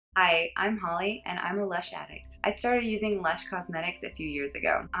Hi, I'm Holly and I'm a Lush addict. I started using Lush Cosmetics a few years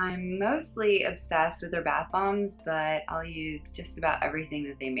ago. I'm mostly obsessed with their bath bombs, but I'll use just about everything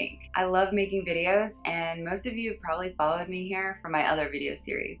that they make. I love making videos, and most of you have probably followed me here from my other video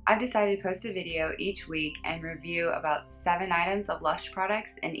series. I've decided to post a video each week and review about 7 items of Lush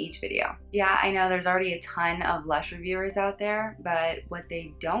products in each video. Yeah, I know there's already a ton of Lush reviewers out there, but what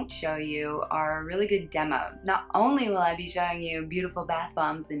they don't show you are really good demos. Not only will I be showing you beautiful bath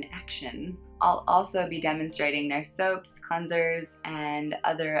bombs in action, I'll also be demonstrating their soaps, cleansers, and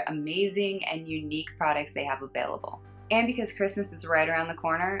other amazing and unique products they have available. And because Christmas is right around the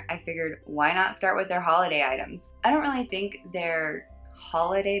corner, I figured why not start with their holiday items? I don't really think their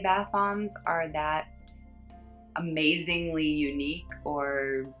holiday bath bombs are that amazingly unique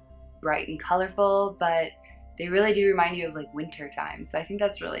or bright and colorful, but they really do remind you of like winter time, so I think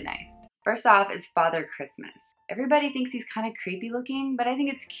that's really nice. First off is Father Christmas. Everybody thinks he's kind of creepy looking, but I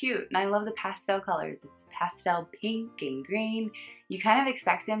think it's cute, and I love the pastel colors. It's pastel pink and green. You kind of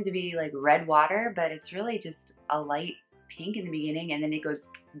expect him to be like red water, but it's really just a light pink in the beginning, and then it goes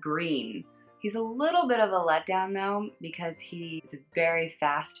green. He's a little bit of a letdown though, because he's a very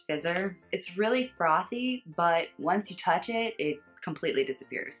fast fizzer. It's really frothy, but once you touch it, it completely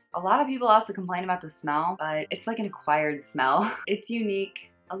disappears. A lot of people also complain about the smell, but it's like an acquired smell. It's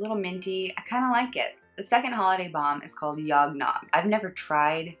unique, a little minty. I kind of like it. The second holiday bomb is called Yog Nog. I've never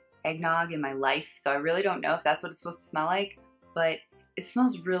tried eggnog in my life, so I really don't know if that's what it's supposed to smell like, but it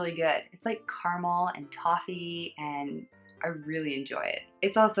smells really good. It's like caramel and toffee, and I really enjoy it.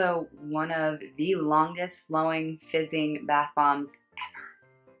 It's also one of the longest slowing fizzing bath bombs ever.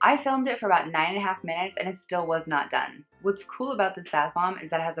 I filmed it for about 9.5 minutes and it still was not done. What's cool about this bath bomb is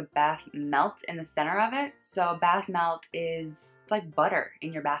that it has a bath melt in the center of it. So a bath melt is like butter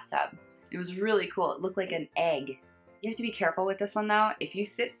in your bathtub. It was really cool. It looked like an egg. You have to be careful with this one though. If you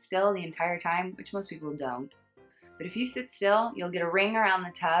sit still the entire time, which most people don't, but if you sit still, you'll get a ring around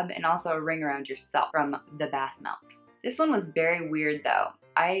the tub and also a ring around yourself from the bath melts. This one was very weird though.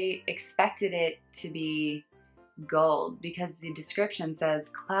 I expected it to be gold because the description says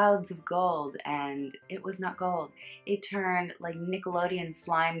clouds of gold, and it was not gold. It turned like Nickelodeon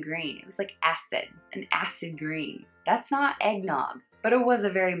slime green. It was like acid, an acid green. That's not eggnog, but it was a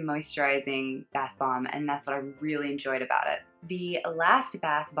very moisturizing bath bomb, and that's what I really enjoyed about it. The last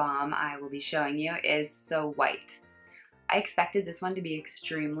bath bomb I will be showing you is So White. I expected this one to be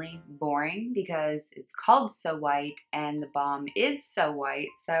extremely boring because it's called So White and the bomb is so white,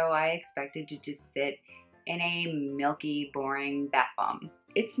 so I expected to just sit in a milky, boring bath bomb.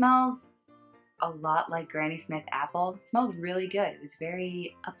 It smells a lot like Granny Smith apple. It smelled really good. It was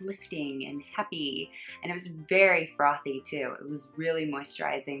very uplifting and happy, and it was very frothy too. It was really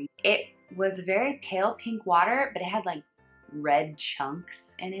moisturizing. It was very pale pink water, but it had like red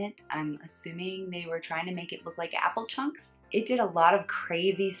chunks in it. I'm assuming they were trying to make it look like apple chunks. It did a lot of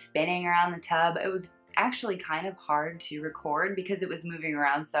crazy spinning around the tub. It was actually kind of hard to record because it was moving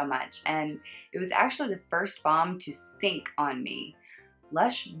around so much, and it was actually the first bomb to sink on me.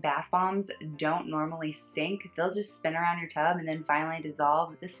 Lush bath bombs don't normally sink. They'll just spin around your tub and then finally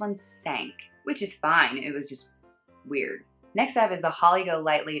dissolve. This one sank, which is fine. It was just weird. Next up is the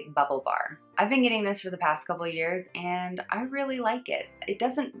Golightly Bubble Bar. I've been getting this for the past couple of years and I really like it. It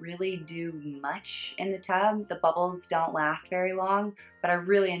doesn't really do much in the tub. The bubbles don't last very long, but I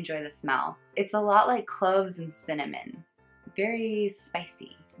really enjoy the smell. It's a lot like cloves and cinnamon. Very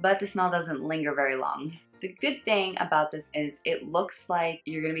spicy, but the smell doesn't linger very long. The good thing about this is it looks like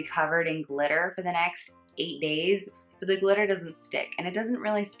you're gonna be covered in glitter for the next 8 days, but the glitter doesn't stick, and it doesn't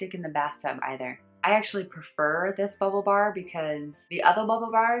really stick in the bathtub either. I actually prefer this bubble bar because the other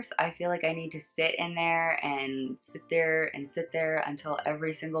bubble bars, I feel like I need to sit in there and sit there and sit there until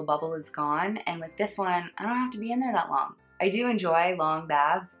every single bubble is gone. And with this one, I don't have to be in there that long. I do enjoy long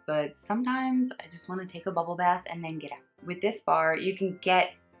baths, but sometimes I just want to take a bubble bath and then get out. With this bar, you can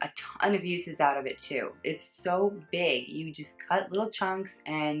get a ton of uses out of it too. It's so big, you just cut little chunks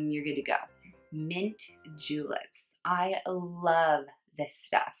and you're good to go. Mint Julips. I love this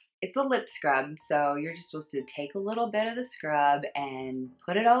stuff. It's a lip scrub, so you're just supposed to take a little bit of the scrub and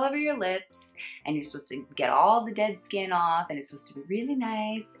put it all over your lips, and you're supposed to get all the dead skin off, and it's supposed to be really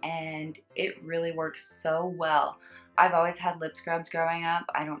nice, and it really works so well. I've always had lip scrubs growing up.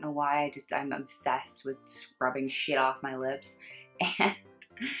 I don't know why, I'm obsessed with scrubbing shit off my lips. And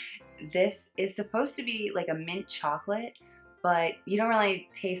this is supposed to be like a mint chocolate, but you don't really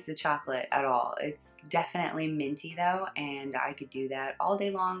taste the chocolate at all. It's definitely minty though, and I could do that all day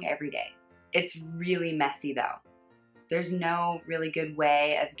long, every day. It's really messy though. There's no really good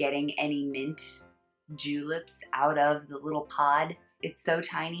way of getting any mint juleps out of the little pod. It's so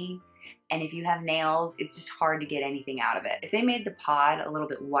tiny, and if you have nails, it's just hard to get anything out of it. If they made the pod a little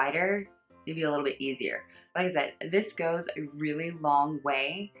bit wider, it'd be a little bit easier. Like I said, this goes a really long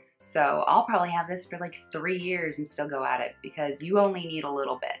way, so I'll probably have this for like 3 years and still go at it because you only need a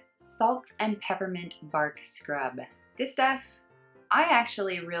little bit. Salt and peppermint bark scrub. This stuff I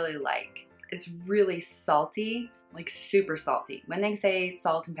actually really like. It's really salty, like super salty. When they say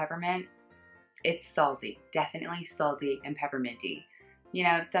salt and peppermint, it's salty, definitely salty and pepperminty. You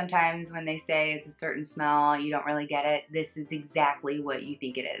know, sometimes when they say it's a certain smell, you don't really get it. This is exactly what you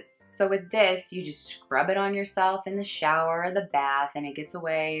think it is. So with this, you just scrub it on yourself in the shower or the bath, and it gets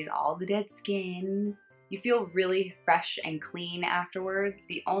away all the dead skin. You feel really fresh and clean afterwards.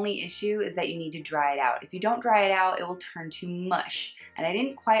 The only issue is that you need to dry it out. If you don't dry it out, it will turn to mush. And I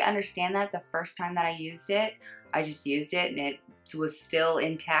didn't quite understand that the first time that I used it. I just used it and it was still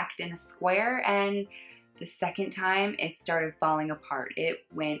intact in a square, and the second time it started falling apart. It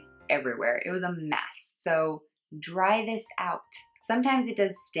went everywhere. It was a mess. So dry this out. Sometimes it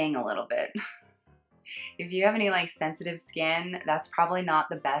does sting a little bit. If you have any like sensitive skin, that's probably not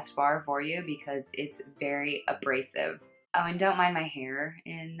the best bar for you because it's very abrasive. Oh, and don't mind my hair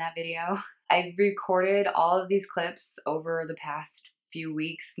in that video. I recorded all of these clips over the past few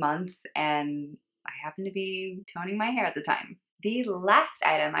weeks, months, and I happened to be toning my hair at the time. The last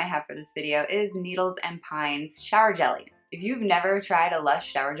item I have for this video is Needles and Pines shower jelly. If you've never tried a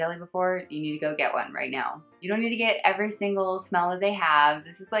LUSH shower jelly before, you need to go get one right now. You don't need to get every single smell that they have.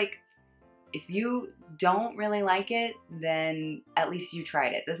 This is like, if you don't really like it, then at least you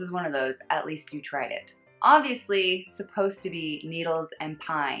tried it. This is one of those, at least you tried it. Obviously, supposed to be needles and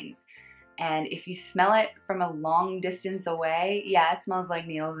pines. And if you smell it from a long distance away, yeah, it smells like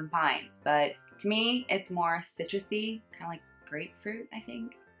needles and pines. But to me, it's more citrusy, kind of like grapefruit, I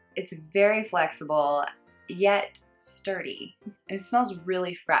think. It's very flexible, yet sturdy. It smells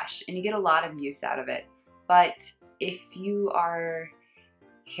really fresh, and you get a lot of use out of it. But if you are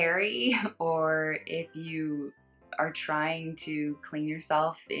hairy, or if you are trying to clean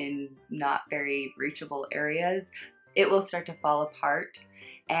yourself in not very reachable areas, it will start to fall apart.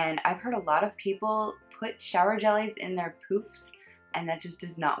 And I've heard a lot of people put shower jellies in their poofs, and that just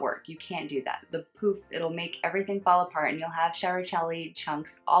does not work. You can't do that. The poof, it'll make everything fall apart, and you'll have shower jelly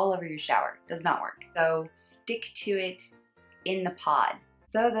chunks all over your shower. Does not work. So stick to it in the pod.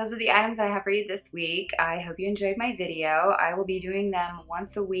 So those are the items that I have for you this week. I hope you enjoyed my video. I will be doing them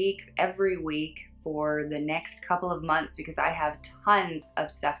once a week, every week, for the next couple of months because I have tons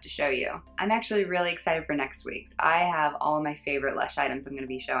of stuff to show you. I'm actually really excited for next week's. I have all my favorite LUSH items I'm going to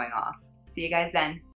be showing off. See you guys then.